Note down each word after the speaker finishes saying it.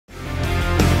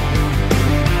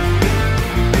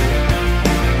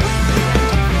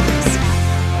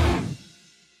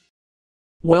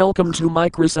Welcome to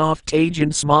Microsoft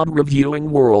Agents Mod Reviewing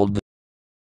World.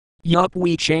 Yup,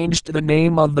 we changed the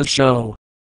name of the show.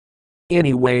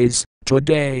 Anyways,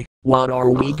 today, what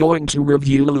are we going to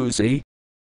review, Lucy?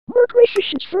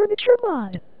 Microsoft's Furniture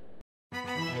Mod.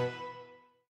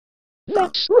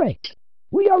 That's right.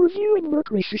 We are reviewing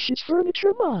Microsoft's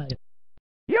Furniture Mod.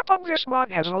 Yep, this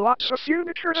mod has lots of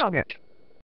furniture on it.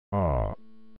 Ah.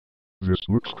 This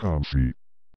looks comfy.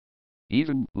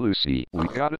 Even Lucy, we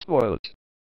got a toilet.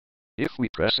 If we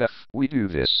press F, we do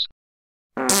this.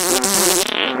 Oh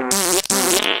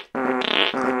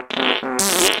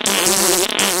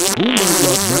my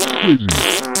god, that's crazy.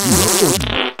 You have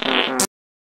fun.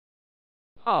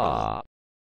 Ah.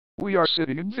 We are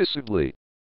sitting invisibly.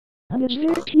 And is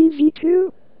there TV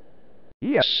too?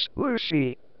 Yes,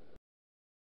 Lucy.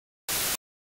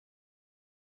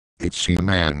 It's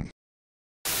He-Man.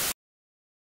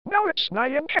 No, it's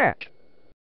Nyan Cat.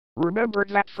 Remember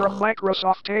that from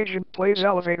Microsoft Agent Plays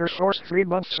Elevator Source 3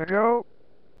 months ago?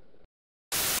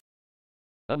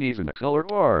 Uneven color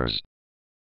bars.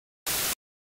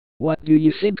 What do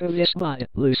you think of this mod,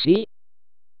 Lucy?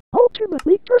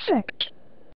 Ultimately perfect.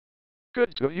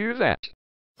 Good to hear that.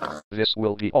 This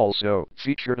will be also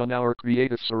featured on our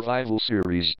Creative Survival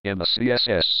series in the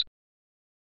CSS.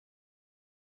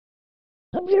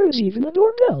 And there is even a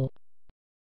doorbell.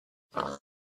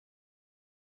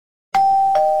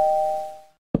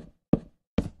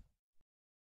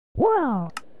 Wow,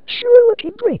 sure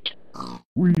looking great.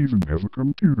 We even have a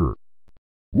computer.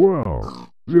 Wow,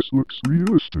 this looks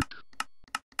realistic.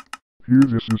 Here,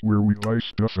 this is where we buy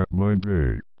stuff at Mine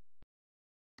Bay.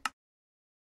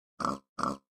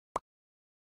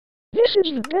 This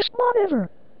is the best mod ever.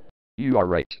 You are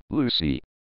right, Lucy.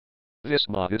 This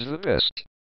mod is the best.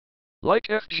 Like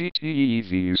FGTeV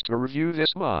used to review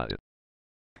this mod.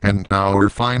 And our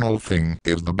final thing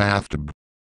is the bathtub.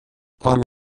 Oh,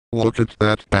 look at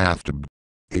that bathtub.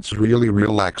 It's really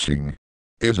relaxing.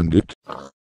 Isn't it?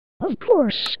 Of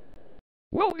course.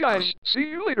 Well guys, see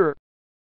you later.